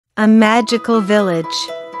A magical village.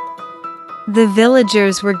 The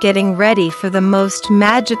villagers were getting ready for the most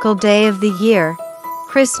magical day of the year,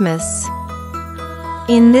 Christmas.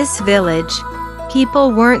 In this village,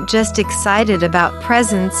 people weren't just excited about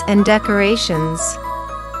presents and decorations.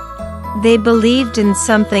 They believed in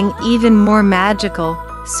something even more magical,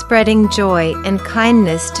 spreading joy and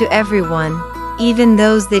kindness to everyone, even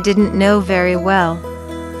those they didn't know very well.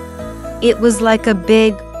 It was like a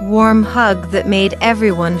big, warm hug that made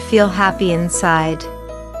everyone feel happy inside.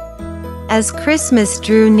 As Christmas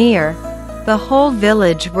drew near, the whole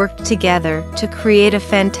village worked together to create a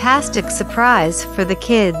fantastic surprise for the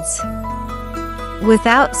kids.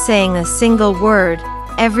 Without saying a single word,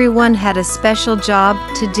 everyone had a special job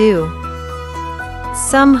to do.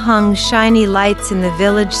 Some hung shiny lights in the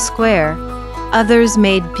village square, others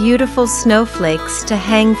made beautiful snowflakes to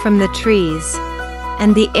hang from the trees,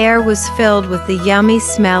 and the air was filled with the yummy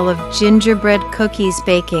smell of gingerbread cookies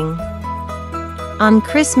baking. On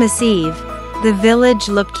Christmas Eve, the village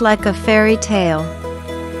looked like a fairy tale.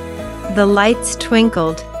 The lights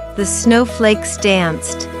twinkled, the snowflakes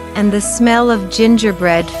danced, and the smell of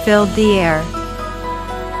gingerbread filled the air.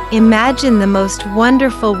 Imagine the most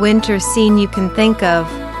wonderful winter scene you can think of.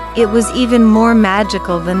 It was even more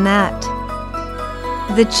magical than that.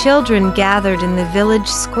 The children gathered in the village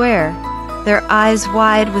square, their eyes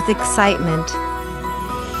wide with excitement.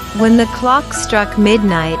 When the clock struck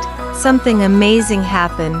midnight, something amazing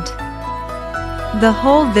happened. The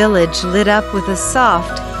whole village lit up with a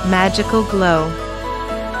soft, magical glow.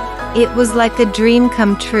 It was like a dream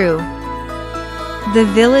come true. The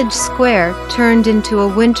village square turned into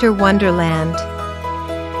a winter wonderland.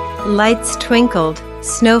 Lights twinkled,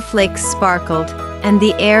 snowflakes sparkled, and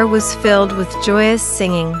the air was filled with joyous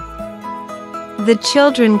singing. The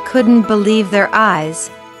children couldn't believe their eyes.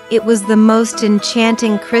 It was the most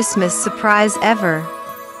enchanting Christmas surprise ever.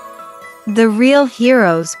 The real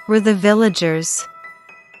heroes were the villagers.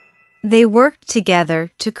 They worked together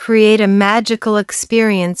to create a magical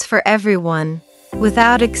experience for everyone,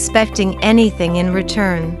 without expecting anything in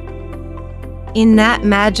return. In that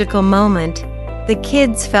magical moment, the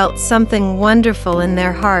kids felt something wonderful in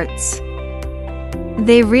their hearts.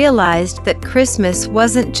 They realized that Christmas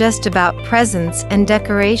wasn't just about presents and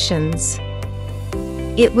decorations.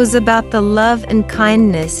 It was about the love and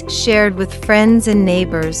kindness shared with friends and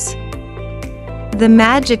neighbors. The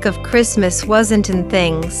magic of Christmas wasn't in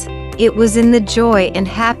things, it was in the joy and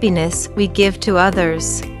happiness we give to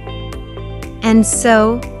others. And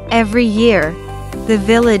so, every year, the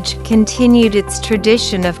village continued its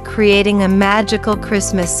tradition of creating a magical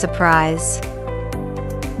Christmas surprise.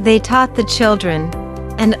 They taught the children,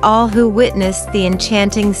 and all who witnessed the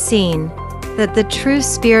enchanting scene, that the true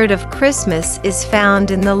spirit of Christmas is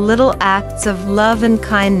found in the little acts of love and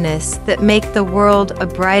kindness that make the world a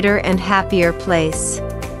brighter and happier place.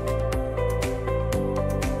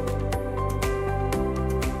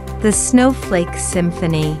 The Snowflake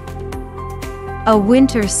Symphony. A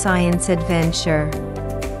winter science adventure.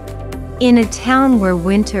 In a town where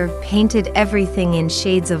winter painted everything in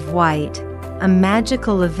shades of white, a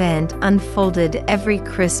magical event unfolded every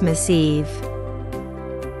Christmas Eve.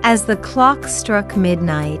 As the clock struck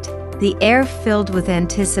midnight, the air filled with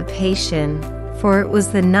anticipation, for it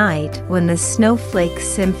was the night when the Snowflake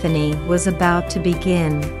Symphony was about to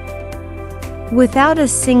begin. Without a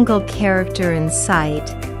single character in sight,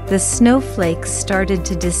 the snowflakes started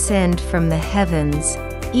to descend from the heavens,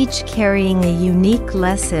 each carrying a unique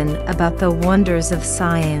lesson about the wonders of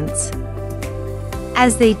science.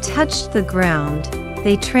 As they touched the ground,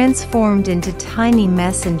 they transformed into tiny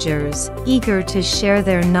messengers, eager to share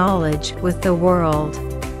their knowledge with the world.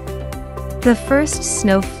 The first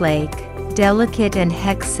snowflake, delicate and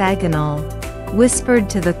hexagonal, whispered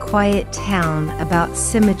to the quiet town about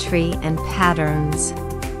symmetry and patterns.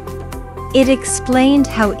 It explained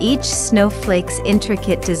how each snowflake's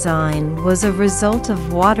intricate design was a result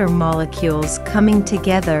of water molecules coming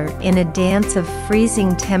together in a dance of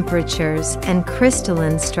freezing temperatures and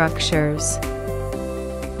crystalline structures.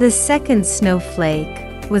 The second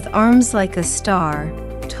snowflake, with arms like a star,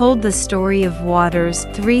 told the story of water's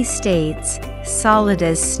three states: solid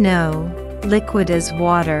as snow, liquid as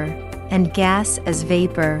water, and gas as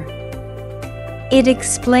vapor. It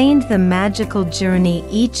explained the magical journey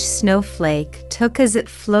each snowflake took as it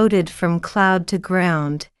floated from cloud to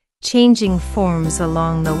ground, changing forms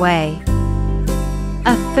along the way.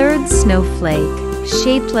 A third snowflake,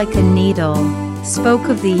 shaped like a needle, spoke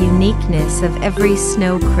of the uniqueness of every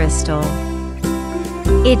snow crystal.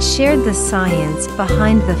 It shared the science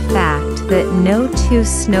behind the fact that no two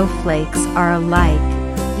snowflakes are alike,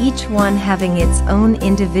 each one having its own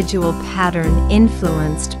individual pattern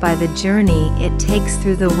influenced by the journey it takes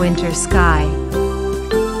through the winter sky.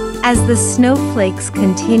 As the snowflakes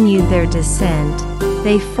continued their descent,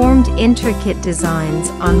 they formed intricate designs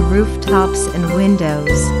on rooftops and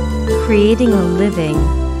windows, creating a living,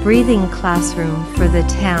 breathing classroom for the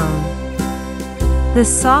town. The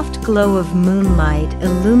soft glow of moonlight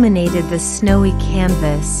illuminated the snowy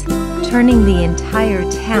canvas, turning the entire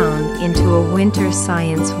town into a winter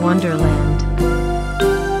science wonderland.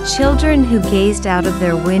 Children who gazed out of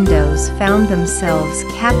their windows found themselves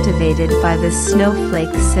captivated by the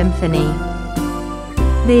snowflake symphony.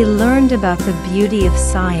 They learned about the beauty of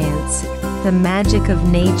science, the magic of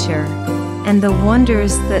nature, and the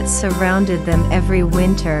wonders that surrounded them every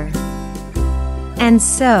winter. And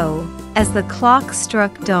so, as the clock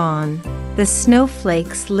struck dawn, the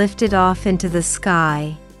snowflakes lifted off into the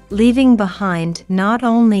sky, leaving behind not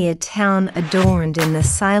only a town adorned in the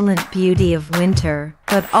silent beauty of winter,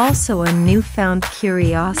 but also a newfound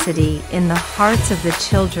curiosity in the hearts of the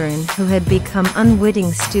children who had become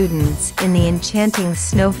unwitting students in the enchanting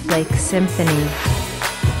snowflake symphony.